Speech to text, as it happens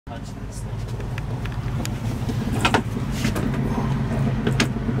Touch this thing.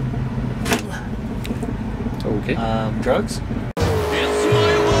 Okay. Drugs?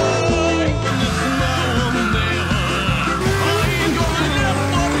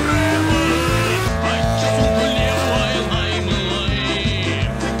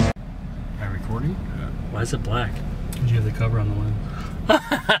 Why is it black? Did you have the cover on the lens?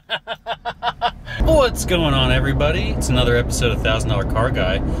 What's going on, everybody? It's another episode of $1,000 Car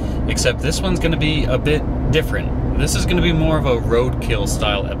Guy, except this one's going to be a bit different. This is going to be more of a roadkill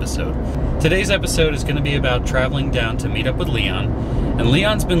style episode. Today's episode is going to be about traveling down to meet up with Leon, and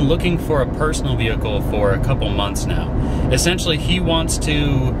Leon's been looking for a personal vehicle for a couple months now. Essentially, he wants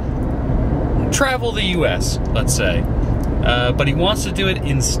to travel the US, let's say. But he wants to do it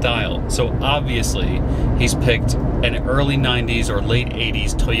in style. So obviously, he's picked an early 90s or late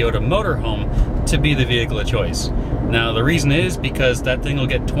 80s Toyota motorhome to be the vehicle of choice. Now, the reason is because that thing will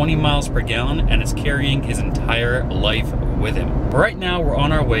get 20 miles per gallon and it's carrying his entire life with him. Right now, we're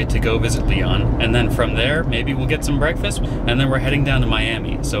on our way to go visit Leon, and then from there, maybe we'll get some breakfast, and then we're heading down to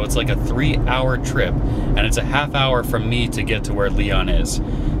Miami. So it's like a 3-hour trip, and it's a half hour from me to get to where Leon is.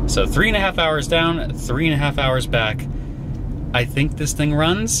 So 3.5 hours down, 3.5 hours back. I think this thing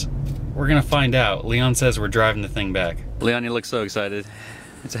runs. We're gonna find out. Leon says we're driving the thing back. Leon, you look so excited.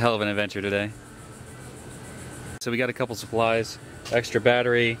 It's a hell of an adventure today. So we got a couple supplies, extra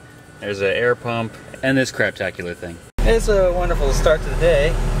battery, there's an air pump, and this craptacular thing. It's a wonderful start to the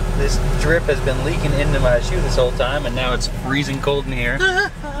day. This drip has been leaking into my shoe this whole time, and now it's freezing cold in here.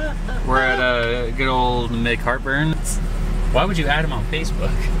 We're at a good old Make Heartburn. Why would you add him on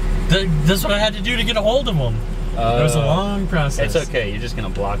Facebook? That's what I had to do to get a hold of him. It was a long process. It's okay, you're just gonna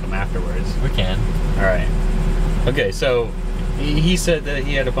block him afterwards. We can. Alright. Okay, so he said that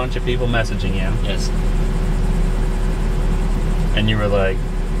he had a bunch of people messaging you. Yes. And you were like,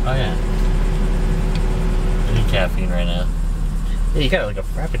 oh yeah. I need caffeine right now. yeah, you got like a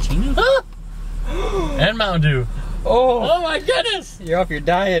Frappuccino? And Mountain Dew. Oh my goodness! You're off your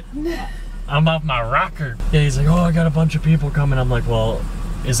diet. I'm off my rocker. Yeah, he's like, oh, I got a bunch of people coming. I'm like, well,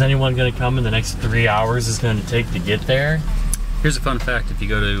 is anyone gonna come in the next 3 hours it's gonna take to get there? Here's a fun fact. If you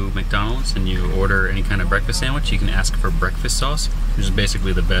go to McDonald's and you order any kind of breakfast sandwich, you can ask for breakfast sauce, which is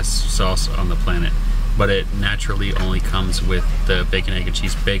basically the best sauce on the planet. But it naturally only comes with the bacon, egg, and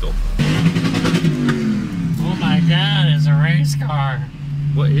cheese bagel. Oh my god, it's a race car.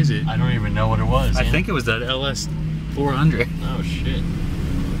 What is it? I don't even know what it was. I think it was that LS 400. Oh shit.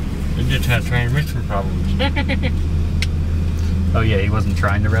 It did have transmission problems. Oh yeah, he wasn't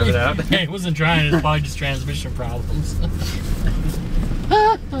trying to rev it out? Yeah, he wasn't trying, it's probably just transmission problems.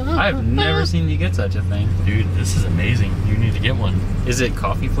 I've never seen you get such a thing. Dude, this is amazing. You need to get one. Is it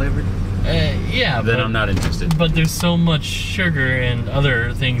coffee flavored? Yeah, Then I'm not interested. But there's so much sugar and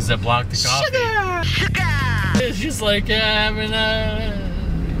other things that block the coffee. Sugar! It's just like having a...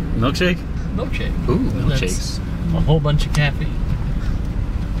 Milkshake? Milkshake. Ooh, milkshakes. A whole bunch of caffeine.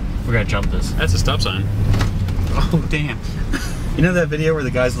 We're gonna jump this. That's a stop sign. Oh, damn. You know that video where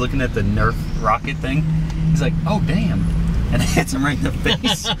the guy's looking at the Nerf rocket thing? He's like, oh, damn. And it hits him right in the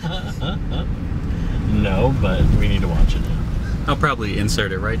face. No, but we need to watch it now. I'll probably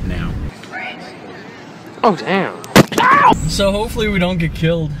insert it right now. Oh, damn. Ow! So hopefully we don't get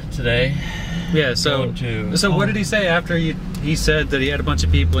killed today. Yeah, so what did he say after he said that he had a bunch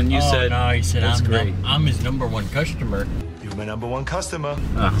of people and you said... no, he said, that's great. I'm his #1 customer. You're my #1 customer.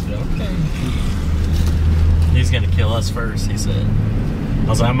 Oh. Okay. He's gonna kill us first, he said. I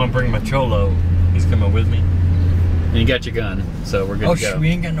was like, I'm gonna bring my cholo. He's coming with me. And you got your gun, so we're good to go. Oh, we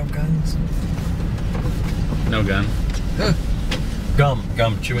ain't got no guns. No gun.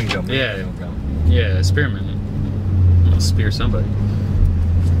 Gum, chewing gum. Yeah. No gum. Yeah, spearman. I'll spear somebody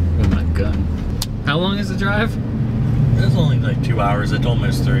with my gun. How long is the drive? It's only like 2 hours. I told him it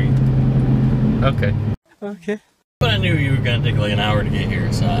was 3. Okay. Okay. But I knew you were gonna take like an hour to get here,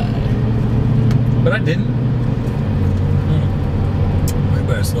 so But I didn't. We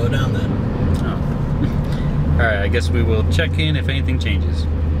better slow down then. Oh. Alright, I guess we will check in if anything changes.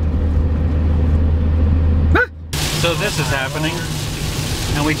 So this is happening.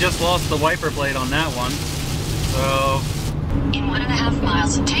 And we just lost the wiper blade on that one. So... In 1.5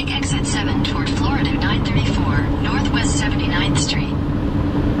 miles, take exit 7 toward Florida 934, Northwest 79th Street.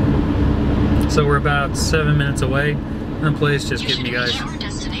 So we're about 7 minutes away. And the place just giving you guys... Your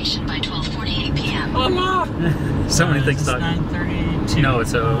destination by 12:48 p.m. Oh no! Somebody thinks that... 9:32. No,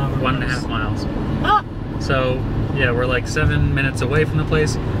 it's 1.5 miles. Ah! So, yeah, we're like 7 minutes away from the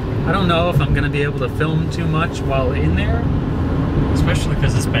place. I don't know if I'm going to be able to film too much while in there. Especially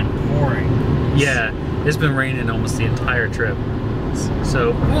because it's been pouring. Yeah, it's been raining almost the entire trip. happens.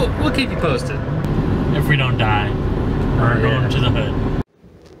 So we'll keep you posted. If we don't die, we're going to the hood.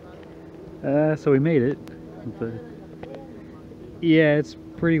 So we made it, but yeah, it's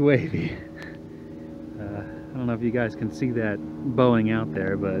pretty wavy. I don't know if you guys can see that bowing out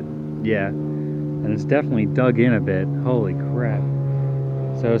there, but yeah, and it's definitely dug in a bit. Holy crap.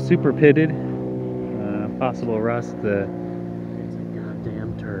 So super pitted, possible rust. It's a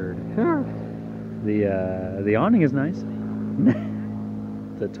goddamn turd. The awning is nice.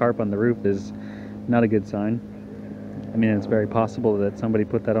 The tarp on the roof is not a good sign. I mean, it's very possible that somebody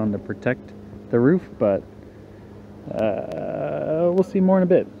put that on to protect the roof, but we'll see more in a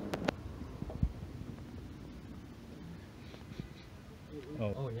bit.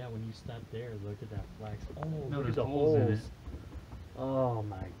 Oh yeah, when you stop there, look at that flex. Oh, No, look there's at the holes in holes. Oh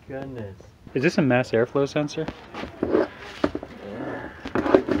my goodness. Is this a mass airflow sensor?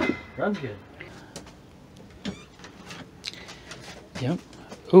 Runs good. Yep.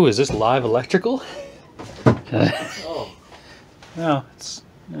 Ooh, is this live electrical? Oh. No, it's...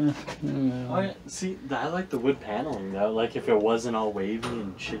 Oh yeah. See, I like the wood paneling though. Like if it wasn't all wavy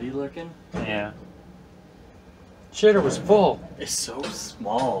and shitty looking. yeah. Shitter was full. It's so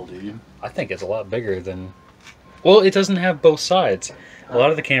small, dude. I think it's a lot bigger than... Well, it doesn't have both sides. A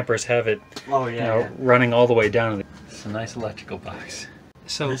lot of the campers have it, Oh yeah. you know, running all the way down. To the... It's a nice electrical box.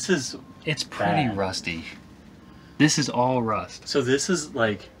 So This is it's pretty bad. rusty. This is all rust. so. This is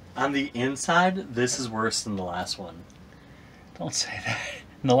like on the inside. This is worse than the last one. Don't say that.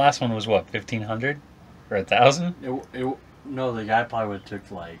 And the last one was what, 1,500 or 1,000? No, the guy probably would have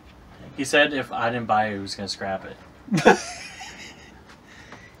took like. He said if I didn't buy it, he was gonna scrap it.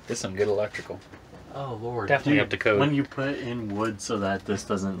 It's some good electrical. Oh lord. Definitely Dude, up to code. When you put in wood so that this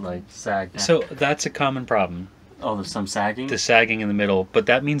doesn't like sag down. So that's a common problem. Oh, there's some sagging. The sagging in the middle, but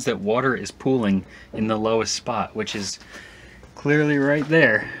that means that water is pooling in the lowest spot, which is clearly right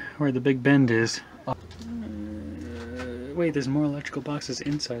there where the big bend is. Wait, there's more electrical boxes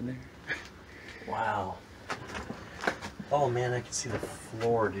inside there. Wow. Oh man, I can see the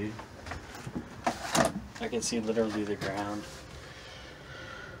floor, dude. I can see literally the ground.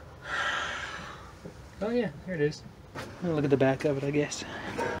 Oh yeah, here it is. I'll look at the back of it, I guess.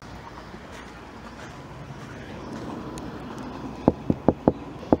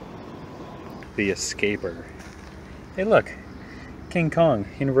 The Escaper. Hey look, King Kong,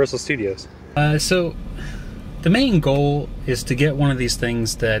 Universal Studios. So the main goal is to get one of these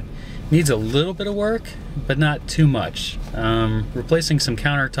things that needs a little bit of work, but not too much. Replacing some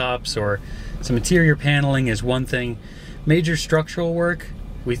countertops or some interior paneling is one thing. Major structural work,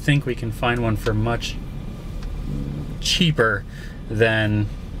 we think we can find one for much cheaper than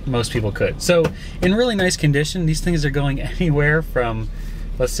most people could. So in really nice condition, these things are going anywhere from,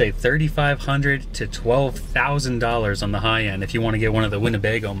 let's say, $3,500 to $12,000 on the high end if you want to get one of the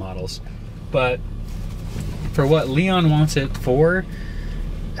Winnebago models. But for what Leon wants it for,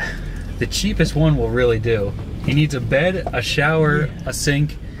 the cheapest one will really do. He needs a bed, a shower, a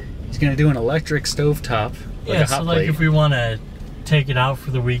sink. He's gonna do an electric stovetop, like Yeah, a hot so like plate. if we want to take it out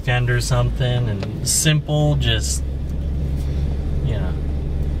for the weekend or something, and simple, just, you know,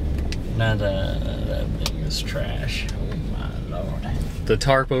 not that thing is trash. Oh my lord. The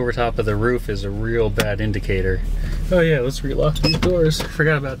tarp over top of the roof is a real bad indicator. Oh yeah, let's relock these doors.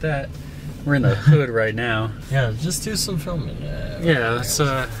 Forgot about that. We're in the hood right now. Yeah, just do some filming. Yeah, let's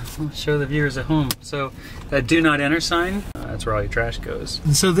show the viewers at home. So that do not enter sign, that's where all your trash goes.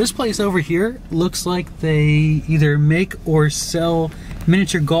 So this place over here looks like they either make or sell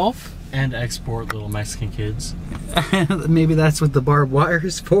miniature golf. And export little Mexican kids. Maybe that's what the barbed wire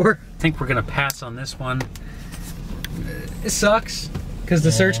is for. I think we're gonna pass on this one. It sucks because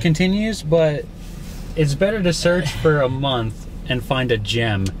the search continues, but it's better to search for a month and find a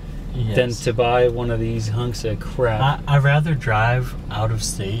gem than to buy one of these hunks of crap. I'd rather drive out of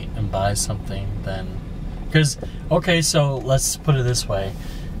state and buy something than... Because, okay, so let's put it this way.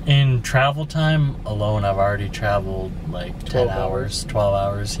 In travel time alone, I've already traveled like 10 hours, 12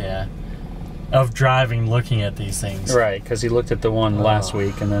 hours, yeah, of driving looking at these things. Right, because he looked at the one last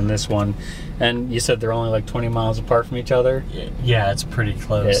week and then this one, and you said they're only like 20 miles apart from each other. Yeah, it's pretty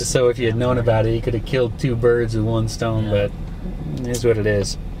close. Yeah, so if you had known about it, you could have killed two birds with one stone, but it is what it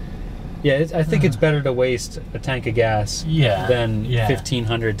is. Yeah, I think it's better to waste a tank of gas than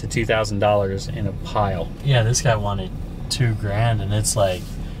 $1,500 to $2,000 in a pile. Yeah, this guy wanted $2,000, and it's like,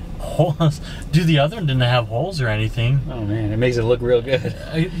 holes. Dude, the other one didn't have holes or anything. Oh man, it makes it look real good.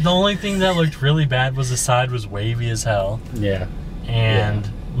 The only thing that looked really bad was the side was wavy as hell. Yeah. And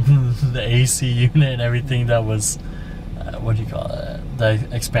the AC unit and everything that was, what do you call it? The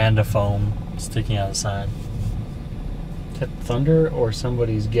expander foam sticking out the side. that thunder or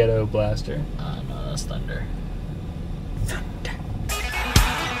somebody's ghetto blaster? No, that's thunder.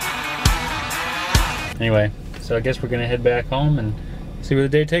 Anyway, so I guess we're gonna head back home and see where the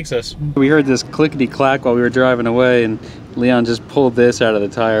day takes us. We heard this clickety-clack while we were driving away, and Leon just pulled this out of the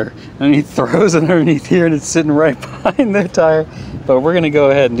tire. And he throws it underneath here, and it's sitting right behind the tire. But we're gonna go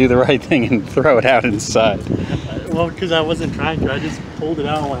ahead and do the right thing and throw it out inside. Well, because I wasn't trying to, I just pulled it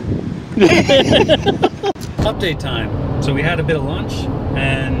out and went. Update time. So we had a bit of lunch,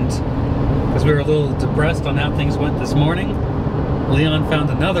 and because we were a little depressed on how things went this morning, Leon found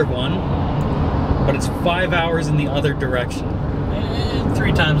another one, but it's 5 hours in the other direction.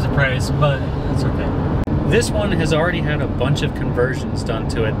 3 times the price, but that's okay. This one has already had a bunch of conversions done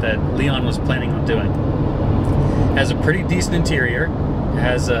to it that Leon was planning on doing. It has a pretty decent interior. It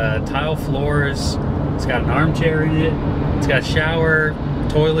has tile floors. It's got an armchair in it. It's got a shower,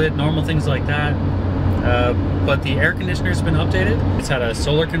 toilet, normal things like that. But the air conditioner's been updated. It's had a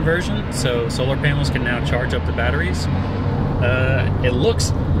solar conversion, so solar panels can now charge up the batteries. It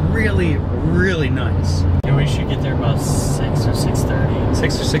looks really, really nice. Yeah, we should get there about 6 or 6:30.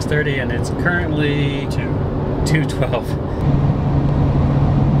 6 or 6:30, and it's currently 2:12.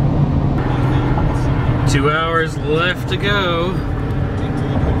 2 hours left to go.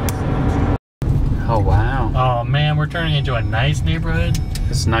 Oh wow! Oh man, we're turning into a nice neighborhood.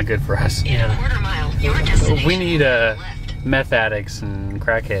 This is not good for us. In a quarter mile, your destination We need left. meth addicts and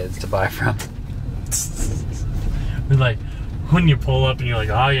crackheads to buy from. We're like, when you pull up and you're like,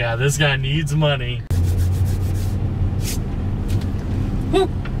 oh yeah, this guy needs money. Yeah,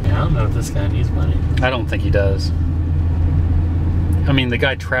 I don't know if this guy needs money. I don't think he does. I mean, the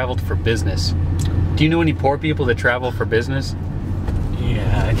guy traveled for business. Do you know any poor people that travel for business?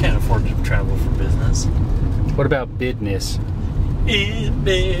 Yeah, I can't afford to travel for business. What about business? It's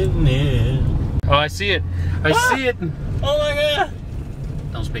business. Oh, I see it. I see it. Oh my god.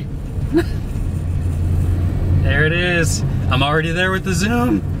 Don't speak. There it is. I'm already there with the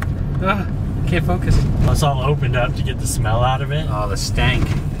zoom. Can't focus. It's all opened up to get the smell out of it. Oh, the stank.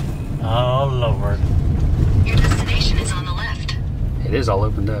 Oh lord. Your destination is on the left. It is all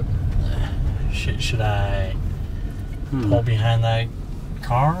opened up. Should I pull behind that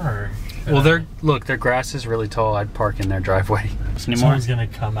car or? Well, their grass is really tall. I'd park in their driveway. Anymore? Someone's gonna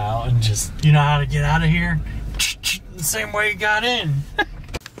come out and just, you know how to get out of here? The same way you got in.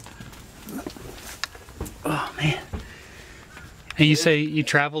 Oh man. Hey, you say you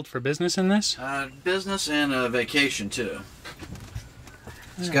traveled for business in this? Business and a vacation too.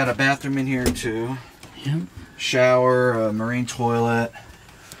 It's got a bathroom in here too. Yep. Shower, a marine toilet.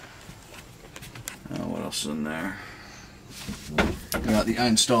 What else is in there? I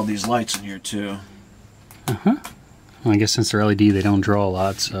installed these lights in here too. Well, I guess since they're LED, they don't draw a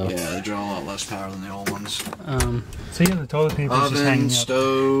lot, so. Yeah, they draw a lot less power than the old ones. So yeah, the toilet paper is just hanging Oven, up.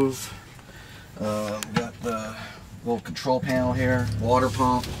 stove. Got the little control panel here. Water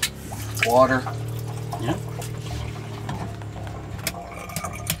pump. Water. Yep.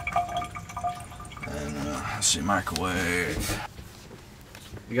 And let's see, microwave.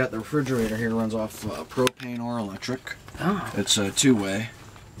 You got the refrigerator here, runs off propane or electric. Oh. It's a two-way.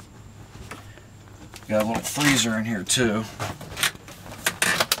 Got a little freezer in here too.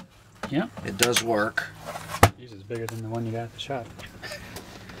 Yep. It does work. Yours is bigger than the one you got at the shop.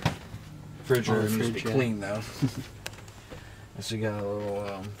 Refrigerator needs to be fridge, yeah. clean though. So you got a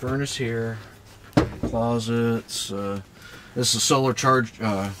little furnace here, closets. This is a solar charge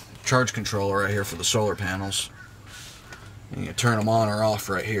controller right here for the solar panels. And you can turn them on or off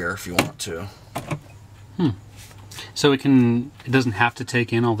right here if you want to. So it doesn't have to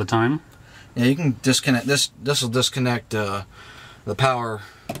take in all the time? Yeah, you can disconnect this. This will disconnect the power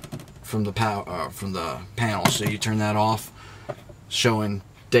from the panel. So you turn that off, showing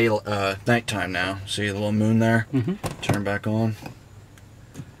nighttime now. See the little moon there? Turn back on.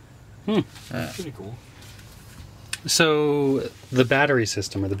 Pretty cool. So the battery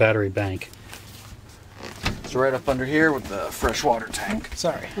system or the battery bank. It's right up under here with the fresh water tank.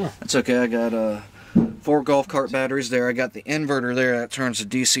 Sorry. That's okay. I got 4 golf cart batteries there. I got the inverter there that turns the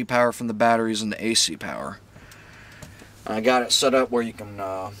DC power from the batteries into AC power. I got it set up where you can,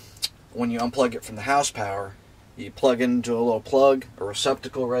 when you unplug it from the house power, you plug into a little plug, a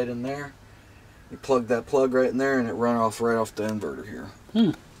receptacle right in there. You plug that plug right in there and it runs right off the inverter here.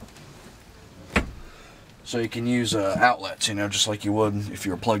 So you can use outlets, you know, just like you would if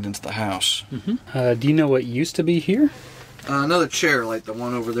you were plugged into the house. Do you know what used to be here? Another chair like the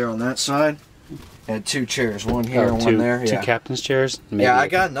one over there on that side. Had 2 chairs, one here and one there. Two Yeah. captain's chairs? Maybe. Yeah, I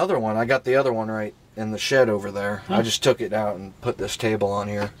got another one. I got the other one right in the shed over there. I just took it out and put this table on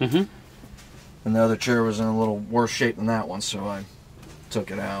here. And the other chair was in a little worse shape than that one, so I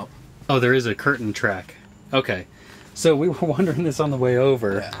took it out. Oh, there is a curtain track. Okay. So we were wondering this on the way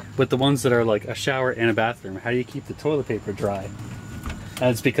over, with the ones that are like a shower and a bathroom. How do you keep the toilet paper dry? And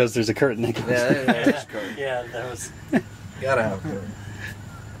it's because there's a curtain that goes. There's a curtain. Yeah, that was. Gotta have a curtain.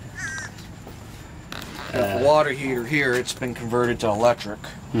 The water heater here, it's been converted to electric.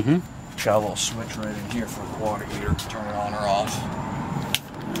 Mm-hmm. Got a little switch right in here for the water heater to turn it on or off.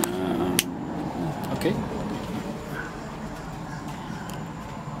 Okay.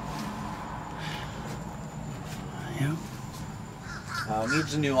 Yeah. It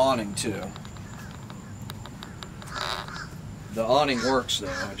needs a new awning too. The awning works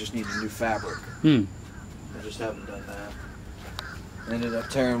though, I just need a new fabric. I just haven't done that. Ended up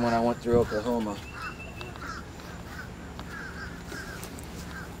tearing when I went through Oklahoma.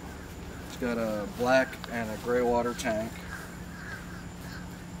 It's got a black and a gray water tank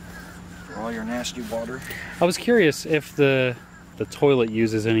for all your nasty water. I was curious if the toilet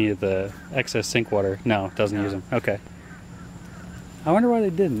uses any of the excess sink water. No, it doesn't use them. Okay. I wonder why they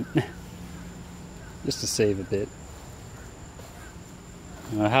didn't. Just to save a bit.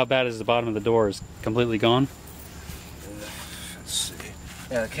 How bad is the bottom of the door? Is completely gone? Let's see.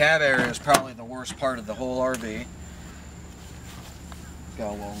 Yeah, the cab area is probably the worst part of the whole RV. Got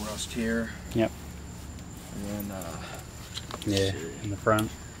a little rust here. Yep. And then, yeah, in the front.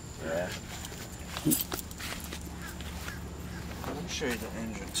 yeah. Let me show you the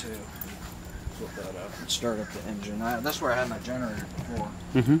engine too. Flip that up and start up the engine. That's where I had my generator before.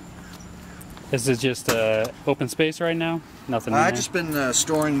 Mm-hmm. Is it just open space right now? Nothing. I've just been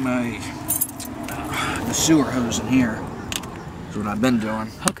storing my the sewer hose in here. That's what I've been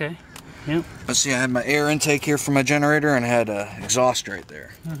doing. Okay. Yep. Let's see, I had my air intake here for my generator and I had exhaust right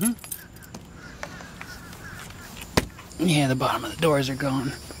there. Mm-hmm. Yeah, the bottom of the doors are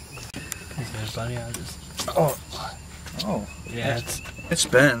gone. Buddy, I just. Oh. Yeah, It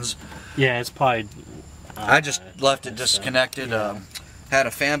spins. Yeah, it's probably. I just left it disconnected. Had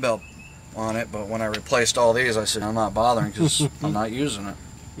a fan belt on it, but when I replaced all these, I said I'm not bothering because I'm not using it.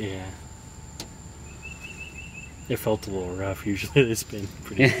 Yeah. It felt a little rough. Usually they spin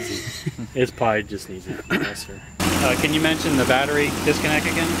pretty easy. It's probably just needs a compressor. Can you mention the battery disconnect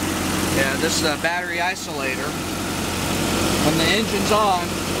again? Yeah, this is a battery isolator. When the engine's on,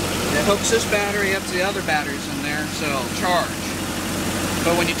 it hooks this battery up to the other batteries in there, so it'll charge.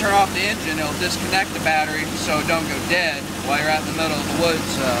 But when you turn off the engine, it'll disconnect the battery so it don't go dead while you're out in the middle of the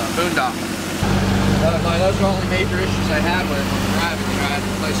woods boondocking. Those are the only major issues I had with it when driving. I had to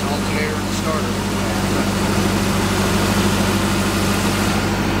replace an alternator and the starter.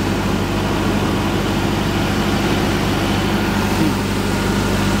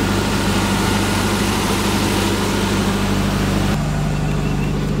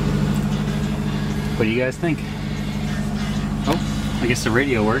 What do you guys think? Oh, I guess the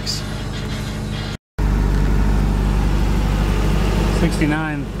radio works.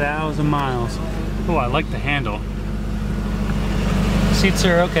 69,000 miles. Oh, I like the handle. Seats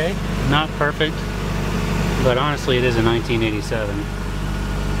are okay, not perfect, but honestly it is a 1987.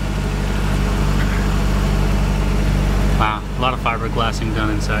 Wow, a lot of fiberglassing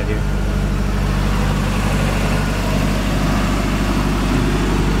done inside here.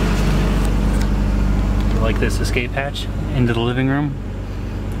 Like this escape hatch into the living room.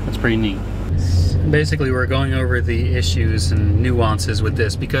 That's pretty neat. Basically, we're going over the issues and nuances with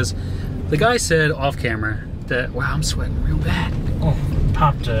this because the guy said off camera that, wow, I'm sweating real bad. Oh,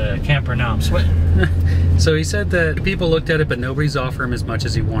 popped a camper, now I'm sweating. So he said that people looked at it, but nobody's offered him as much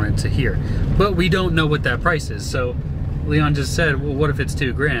as he wanted to hear. But we don't know what that price is. So Leon just said, well, what if it's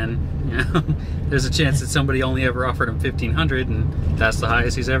 $2,000? You know, there's a chance that somebody only ever offered him $1,500, and that's the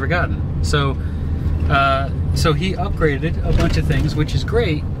highest he's ever gotten. So he upgraded a bunch of things, which is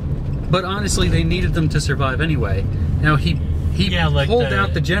great, but honestly, they needed them to survive anyway. Now, he pulled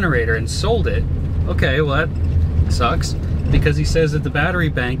out the generator and sold it. Okay, well, that sucks, because he says that the battery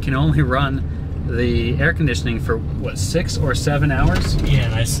bank can only run the air conditioning for, what, 6 or 7 hours? Yeah,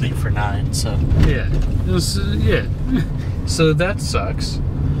 and I sleep for 9, so... Yeah. Yeah. So that sucks.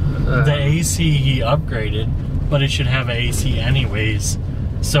 The AC he upgraded, but it should have an AC anyways.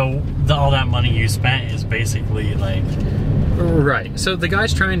 So all that money you spent is basically like... Right. So the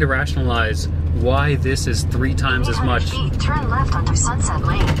guy's trying to rationalize why this is 3 times as much turn left onto Sunset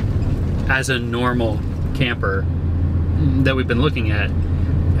Lane as a normal camper that we've been looking at.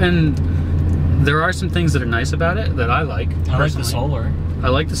 And there are some things that are nice about it that I like. I like the solar. I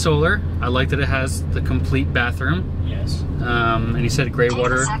like the solar. I like that it has the complete bathroom. Yes. And he said gray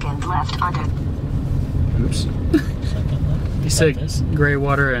water. Second left onto... Oops. said this? gray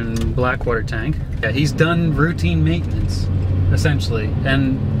water and black water tank. Yeah, he's done routine maintenance, essentially.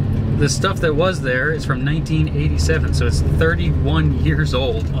 And the stuff that was there is from 1987, so it's 31 years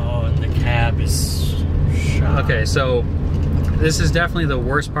old. Oh, and the cab is shot. Okay, so this is definitely the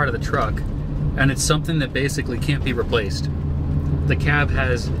worst part of the truck, and it's something that basically can't be replaced. The cab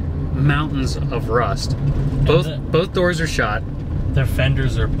has mountains of rust. Both doors are shot. The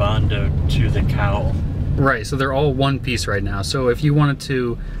fenders are bondoed to the cowl. Right, so they're all one piece right now. So if you wanted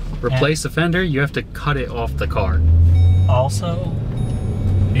to replace the fender, you have to cut it off the car. Also,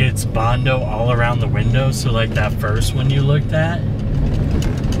 it's Bondo all around the window, so like that first one you looked at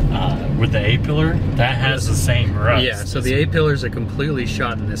with the A-pillar, that has the same rust. Yeah, so the A-pillars are completely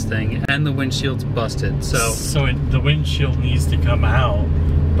shot in this thing, and the windshield's busted. So the windshield needs to come out,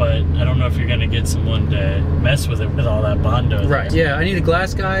 but I don't know if you're gonna get someone to mess with it with all that Bondo. Right, there. yeah, I need a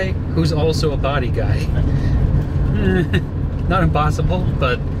glass guy who's also a body guy. Not impossible,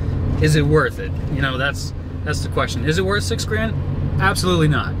 but is it worth it? You know, that's the question. Is it worth $6 grand? Absolutely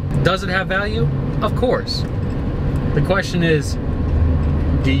not. Does it have value? Of course. The question is,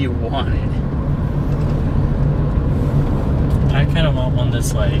 do you want it? I kind of want one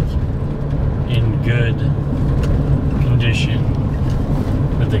that's like in good condition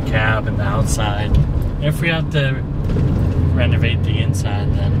with the cab and the outside. If we have to renovate the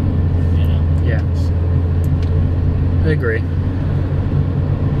inside, then you know. Yeah, I agree.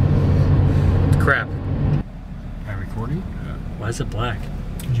 Crap. Am I recording? Yeah. Why is it black?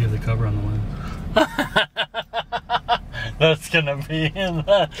 Did you have the cover on the lens? That's gonna be in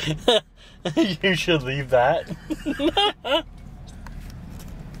the... You should leave that.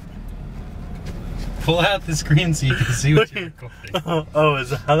 Pull out the screen so you can see what you're recording. Oh, is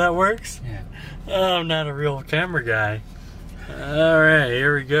that how that works? Yeah. Oh, I'm not a real camera guy. Alright,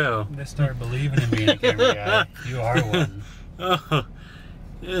 here we go. Let's start believing in being a camera guy. You are one. Oh.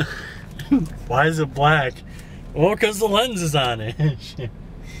 Why is it black? Well, because the lens is on it.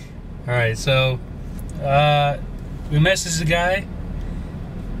 Alright, so we messaged the guy,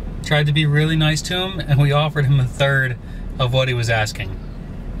 tried to be really nice to him, and we offered him a third of what he was asking.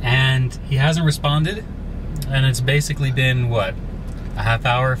 And he hasn't responded, and it's basically been, what, a half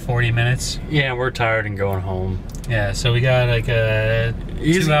hour, 40 minutes? Yeah, we're tired and going home. Yeah, so we got like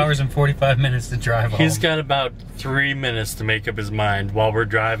 2 hours and 45 minutes to drive home. He's got about 3 minutes to make up his mind while we're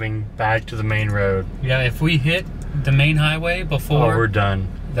driving back to the main road. Yeah, if we hit the main highway before... Oh, we're done.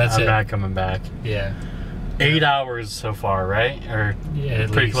 That's I'm it. not coming back. Yeah. 8 hours so far, right? Or Yeah,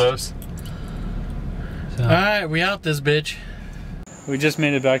 at pretty least. close. So, Alright, we out this bitch. we just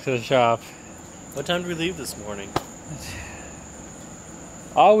made it back to the shop. What time did we leave this morning?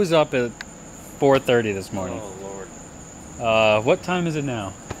 I was up at 4:30 this morning. Oh, Lord. What time is it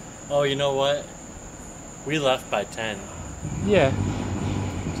now? Oh, you know what? We left by 10. Yeah.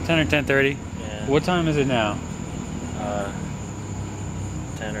 It's 10 or 10:30. Yeah. What time is it now?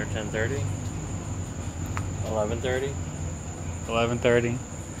 10 or 10:30? 11:30? 11:30.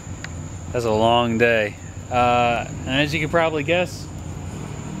 That's a long day. And as you can probably guess,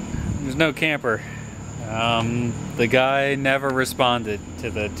 there's no camper. The guy never responded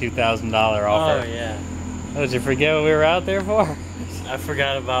to the $2,000 offer. Oh, yeah. Oh, did you forget what we were out there for? I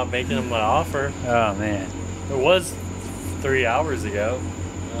forgot about making him an offer. Oh, man. It was 3 hours ago.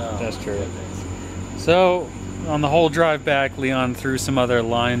 Oh, That's my true. goodness. So, on the whole drive back, Leon threw some other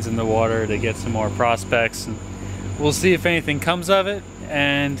lines in the water to get some more prospects. And we'll see if anything comes of it,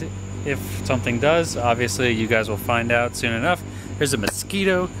 and if something does, obviously you guys will find out soon enough. There's a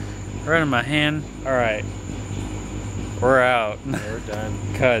mosquito right in my hand. Alright. We're out. We're done.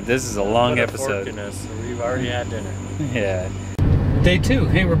 God, this is a long Put a fork episode. in us. We've already had dinner. Yeah. Day 2.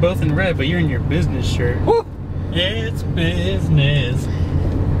 Hey, we're both in red, but you're in your business shirt. Woo! It's business.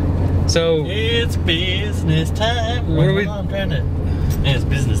 So, It's business time. What are we- I'm trying to... It's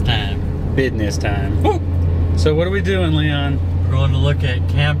business time. business time. Woo! So what are we doing, Leon? We're going to look at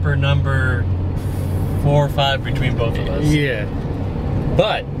camper number 4 or 5 between both of us. Yeah.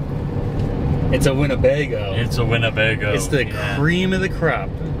 But it's a Winnebago. It's a Winnebago. It's the Yeah. cream of the crop.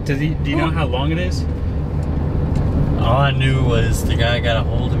 Do you know how long it is? All I knew was the guy got a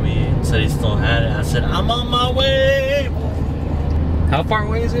hold of me and said he still had it. I said, I'm on my way. How far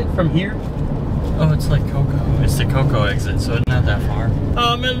away is it from here? Oh, it's like Coco. It's the Coco exit, so it's not that far.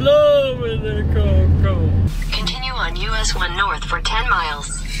 I'm in love with the Coco. Continue on US 1 North for 10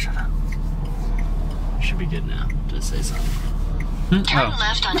 miles. Shut up. Should be good now. Just say something. Turn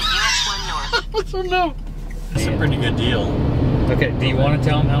left onto US 1 North. Oh no. It's a pretty good deal. Okay, do you want to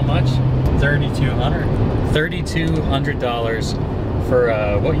tell them how much? $3,200. $3,200 for,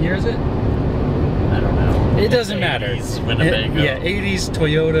 what year is it? I don't know. It doesn't matter. 80s Winnebago. Yeah, 80s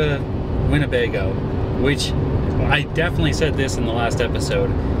Toyota Winnebago, which I definitely said this in the last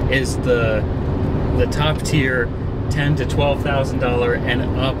episode, is the top tier $10,000 to $12,000 and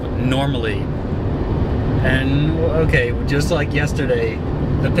up normally. And okay, just like yesterday,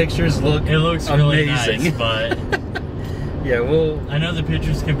 the pictures look looks really amazing. nice, but yeah, well, I know the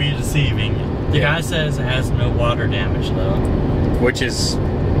pictures can be deceiving. The guy says it has no water damage though, which is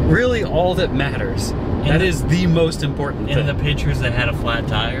really all that matters. That is the most important thing. In the pictures, they had a flat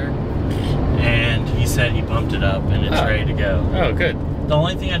tire, and he said he pumped it up and it's ready to go. Oh, good. The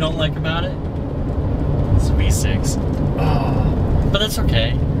only thing I don't like about it is the V6. Oh, but that's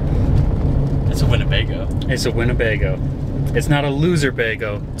okay. It's a Winnebago. It's a Winnebago. It's not a loser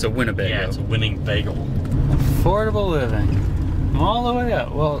bago. It's a Winnebago. Yeah, it's a winning bagel. Affordable living, all the way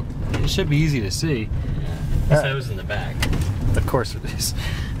up. Well, it should be easy to see. He said it was in the back. Of course it is.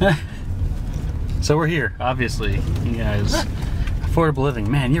 So we're here, obviously, you guys. Affordable living.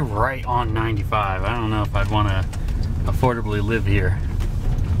 Man, you're right on 95. I don't know if I'd want to affordably live here.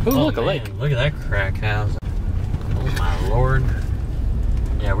 Ooh, look, a lake. Look at that crack house. Oh my lord.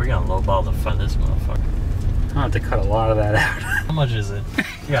 Yeah, we're gonna lowball the fun of this motherfucker. I'll have to cut a lot of that out. How much is it?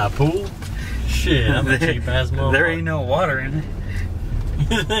 You got a pool? Shit, I'm a cheap ass motherfucker. There ain't no water in it.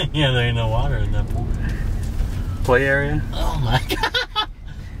 Yeah, there ain't no water in that pool. Play area? Oh my god.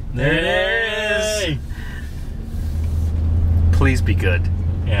 There it is. Please be good.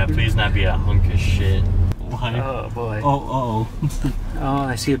 Yeah, please not be a hunk of shit. Why? Oh boy. Oh. Oh,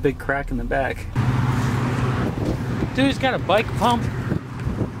 I see a big crack in the back. Dude, he's got a bike pump.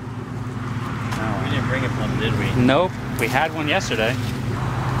 We didn't bring a pump, did we? Nope, we had one yesterday.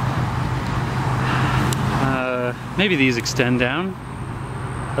 Maybe these extend down.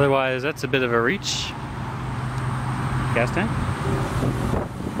 Otherwise, that's a bit of a reach. Gas tank.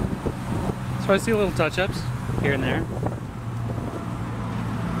 So I see little touch-ups here and there. One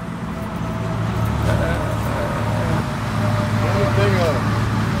thing, I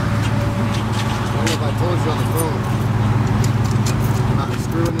don't know if I told you on the phone about the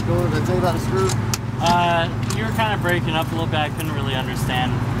screw in the door. Did I tell you about the screw? You were kind of breaking up a little bit. I couldn't really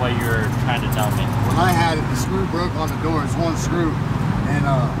understand what you were trying to tell me. When I had it, the screw broke on the door. It's one screw, and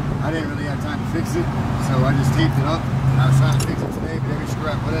I didn't really have time to fix it, so I just taped it up. And I was trying to fix it today, but every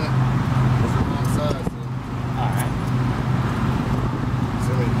screw I put in it was the wrong size. So. All right.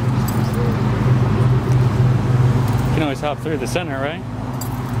 You can always hop through the center, right?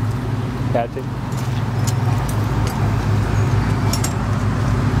 Got to.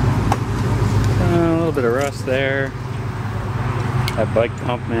 A little bit of rust there. That bike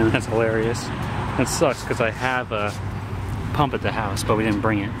pump, man, that's hilarious. That sucks because I have a pump at the house, but we didn't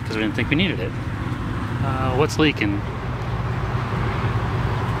bring it because we didn't think we needed it. What's leaking?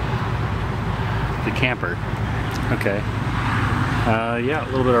 The camper. Okay. Yeah, a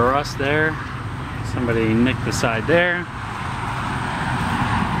little bit of rust there. Somebody nicked the side there.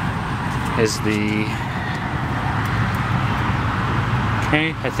 Is the...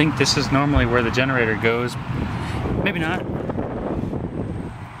 Okay, I think this is normally where the generator goes. Maybe not.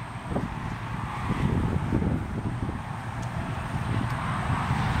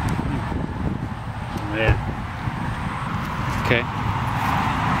 Yeah. Okay.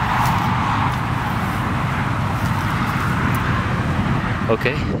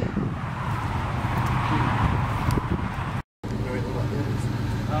 Okay.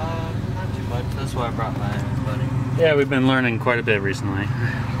 Not too much. That's why I brought my buddy. Yeah, we've been learning quite a bit recently.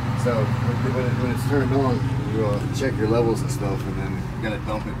 So when it's turned on, you check your levels and stuff, and then you gotta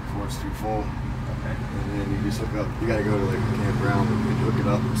dump it before it's too full. Okay. And then you just hook up. You gotta go to like a campground and you hook it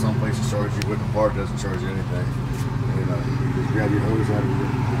up. Some places charge you, but the park doesn't charge you anything. And you just grab your hose out of it,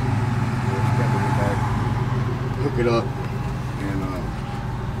 strap it in the back, hook it up, and I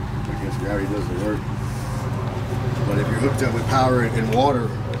guess gravity does the work. But if you're hooked up with power and water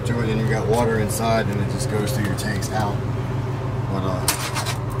to it, and you got water inside, then it just goes through your tanks out. But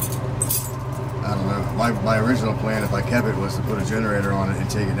I don't know. My original plan, if I kept it, was to put a generator on it and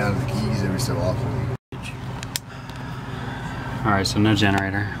take it down to the Keys every so often. Alright, so no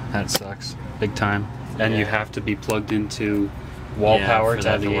generator. That sucks. Big time. And you have to be plugged into wall power to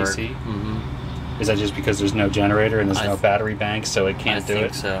have the AC? Mm-hmm. Is that just because there's no generator and there's no battery bank, so it can't do it? I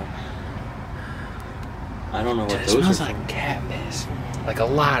think so. I don't know what It those smells are. like cat piss. Like a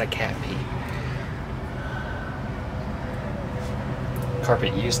lot of cat pee.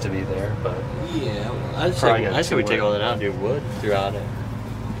 Carpet used to be there, but... Yeah, I'd Probably got say we to take work. all that out and do wood throughout it.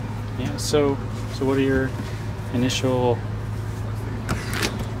 Yeah, so what are your initial... I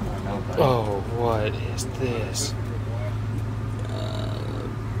don't know, buddy. Oh, what is this?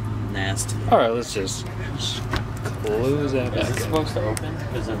 nasty. Alright, let's just close that Is back it up. supposed to open?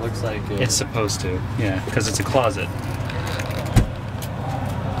 Because it looks like It's supposed to, yeah, because it's a closet.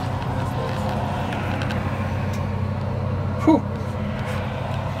 Whew.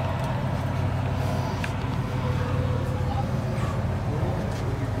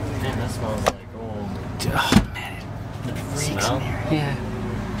 Man, that smells like old. Oh man, The smell? yeah.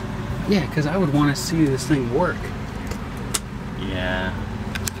 Yeah, because I would want to see this thing work. Yeah.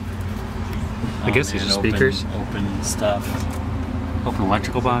 I guess these are speakers. Open stuff. Open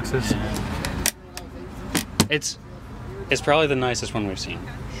electrical boxes. Yeah. It's probably the nicest one we've seen.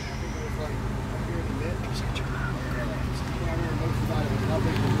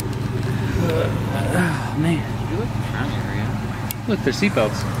 Oh man. You look front area. Look, they're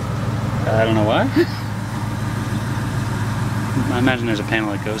seatbelts. I don't know why. I imagine there's a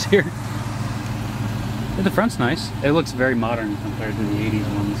panel that goes here. Yeah, the front's nice. It looks very modern compared to the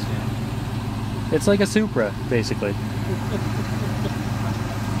 80s ones. It's like a Supra, basically.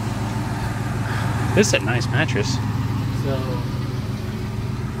 This is a nice mattress. So,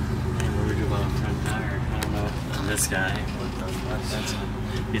 man, what do we do about front tire? I don't know. And this guy,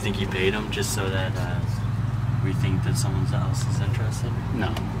 you think he paid him just so that we think that someone else is interested?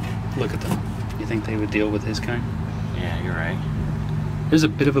 No. Look at them. You think they would deal with his kind? Yeah, you're right. There's a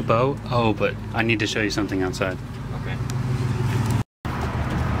bit of a bow. Oh, but I need to show you something outside. Okay.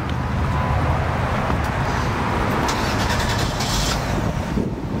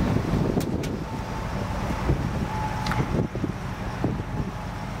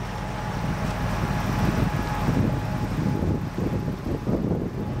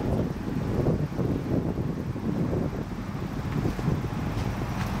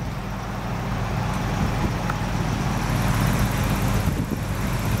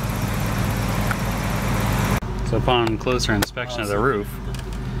 So upon closer inspection of the roof,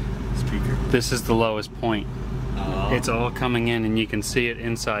 Speaker. this is the lowest point. Oh. It's all coming in and you can see it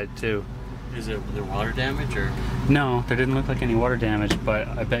inside too. Is it the water damage or? No, there didn't look like any water damage, but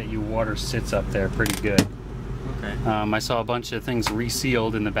I bet you water sits up there pretty good. Okay. I saw a bunch of things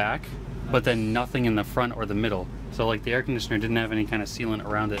resealed in the back, but then nothing in the front or the middle. So like the air conditioner didn't have any kind of sealant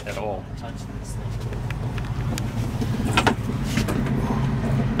around it at all. Touch this thing.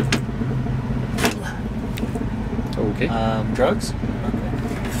 Okay. Drugs? Okay.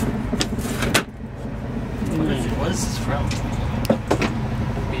 What is this from?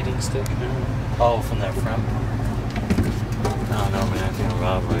 Beating stick. Oh, from that front? I don't know, man. I think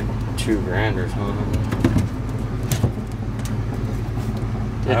about like $2,000 or something.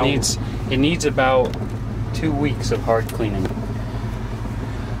 It needs about 2 weeks of hard cleaning.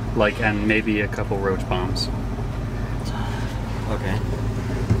 Like, and maybe a couple roach bombs. Okay.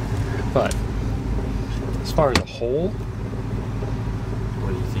 But as far as a whole, What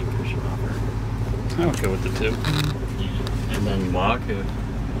do you think I should offer? I would go with the 2. And then walk it.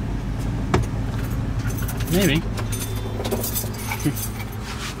 Maybe.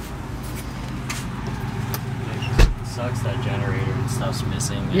 Sucks that generator and stuff's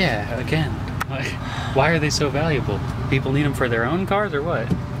missing. Yeah, again. Why are they so valuable? People need them for their own cars or what?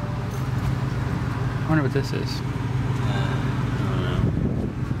 I wonder what this is. I don't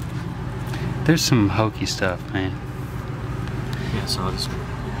know. There's some hokey stuff, man. Yeah, so I'll just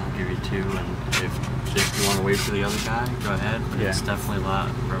I'll give you 2, and if you want to wait for the other guy, go ahead. But it's Yeah. definitely a lot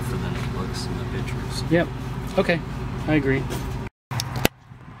rougher than it looks in the pictures. Yep. Okay. I agree.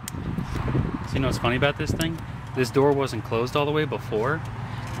 So you know what's funny about this thing? This door wasn't closed all the way before,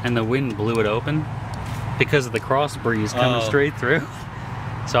 and the wind blew it open because of the cross breeze coming Oh. straight through.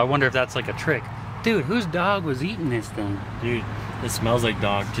 So I wonder if that's like a trick. Dude, whose dog was eating this thing? Dude, it smells like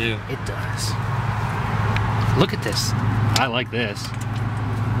dog too. It does. Look at this. I like this.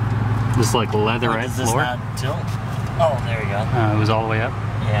 This like leatherette Does this floor. not tilt? Oh, there you go. It was all the way up.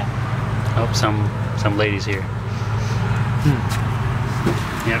 Yeah. Oh, some ladies here.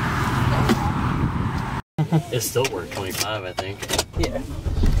 Yep. It's still worth 25, I think. Yeah.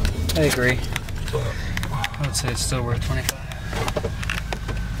 I agree. I would say it's still worth 25.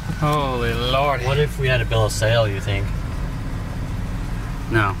 Holy lord. What if we had a bill of sale, you think?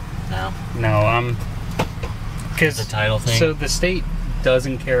 No. No. No, It's a title thing? So the state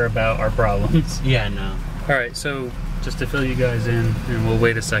doesn't care about our problems. Yeah, no. Alright, so just to fill you guys in, and we'll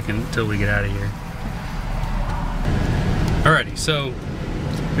wait a second until we get out of here. Alrighty, so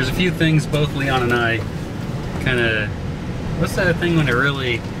there's a few things both Leon and I kind of, what's that thing when it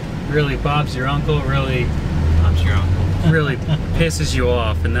really bobs your uncle, really pisses you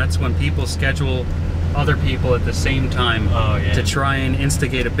off, and that's when people schedule other people at the same time Oh, yeah. to try and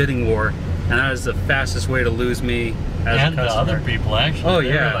instigate a bidding war, and that is the fastest way to lose me as and a the customer. other people actually. Oh, they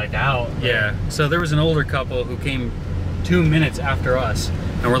yeah. were like out. Yeah, so there was an older couple who came 2 minutes after us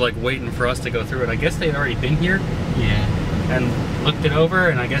and were like waiting for us to go through it. I guess they had already been here Yeah. and looked it over,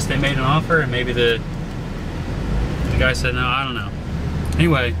 and I guess they made an offer, and maybe the guy said no, I don't know.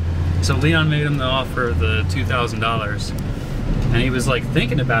 Anyway, so Leon made him the offer of the $2,000, and he was like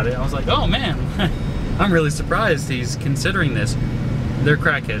thinking about it. I was like, oh man, I'm really surprised he's considering this. They're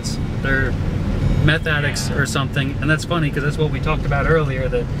crackheads. They're meth addicts or something, and that's funny because that's what we talked about earlier,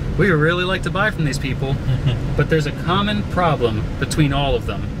 that we would really like to buy from these people, but there's a common problem between all of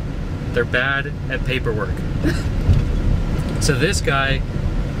them. They're bad at paperwork. So this guy,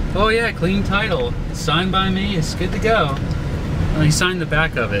 oh yeah, clean title, signed by me, it's good to go. Well, he signed the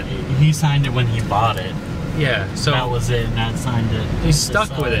back of it. He signed it when he bought it. Yeah, so that was it, and that signed it. he's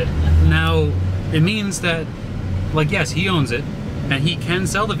stuck with it. Now, it means that, like, yes, he owns it, and he can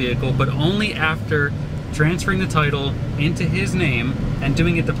sell the vehicle, but only after transferring the title into his name and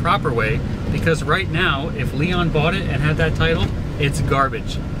doing it the proper way, because right now, if Leon bought it and had that title, it's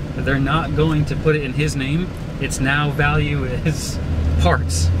garbage. They're not going to put it in his name. It's now value as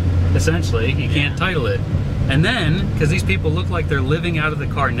parts, essentially. He can't title it. And then, because these people look like they're living out of the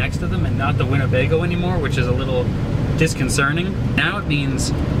car next to them and not the Winnebago anymore, which is a little disconcerting. Now it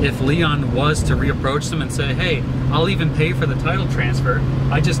means if Leon was to reapproach them and say, hey, I'll even pay for the title transfer,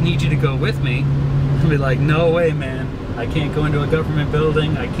 I just need you to go with me, I'll be like, no way, man. I can't go into a government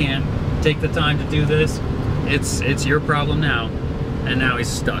building. I can't take the time to do this. It's your problem now. And now he's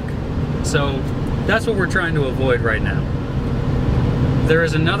stuck. So that's what we're trying to avoid right now. There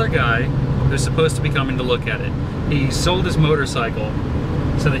is another guy who's supposed to be coming to look at it. He sold his motorcycle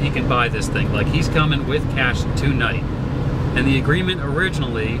so that he can buy this thing. Like, he's coming with cash tonight. And the agreement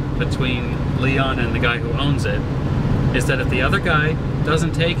originally between Leon and the guy who owns it is that if the other guy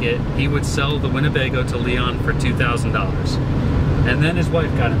doesn't take it, he would sell the Winnebago to Leon for $2,000. And then his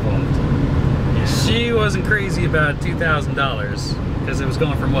wife got involved. She wasn't crazy about $2,000 because it was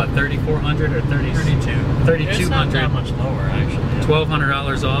going from what, $3,400 or $3,200? It's not that much lower, actually.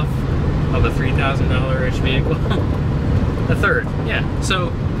 $1,200 off of a $3,000-ish vehicle. A third, yeah.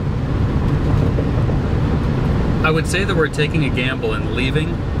 So I would say that we're taking a gamble and leaving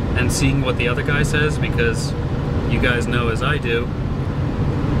and seeing what the other guy says, because you guys know, as I do,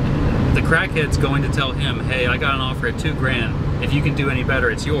 the crackhead's going to tell him, hey, I got an offer at $2,000. If you can do any better,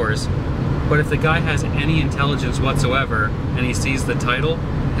 it's yours. But if the guy has any intelligence whatsoever and he sees the title,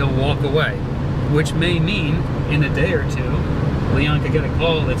 he'll walk away. Which may mean, in a day or two, Leon could get a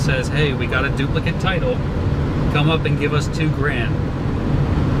call that says, hey, we got a duplicate title, come up and give us $2,000.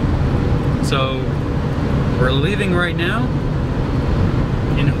 So we're leaving right now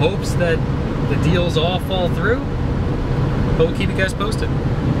in hopes that the deals all fall through, but we'll keep you guys posted.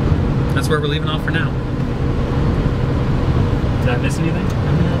 That's where we're leaving off for now. Did I miss anything?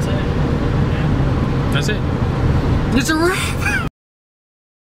 I mean, that's it. That's it. It's a wrap!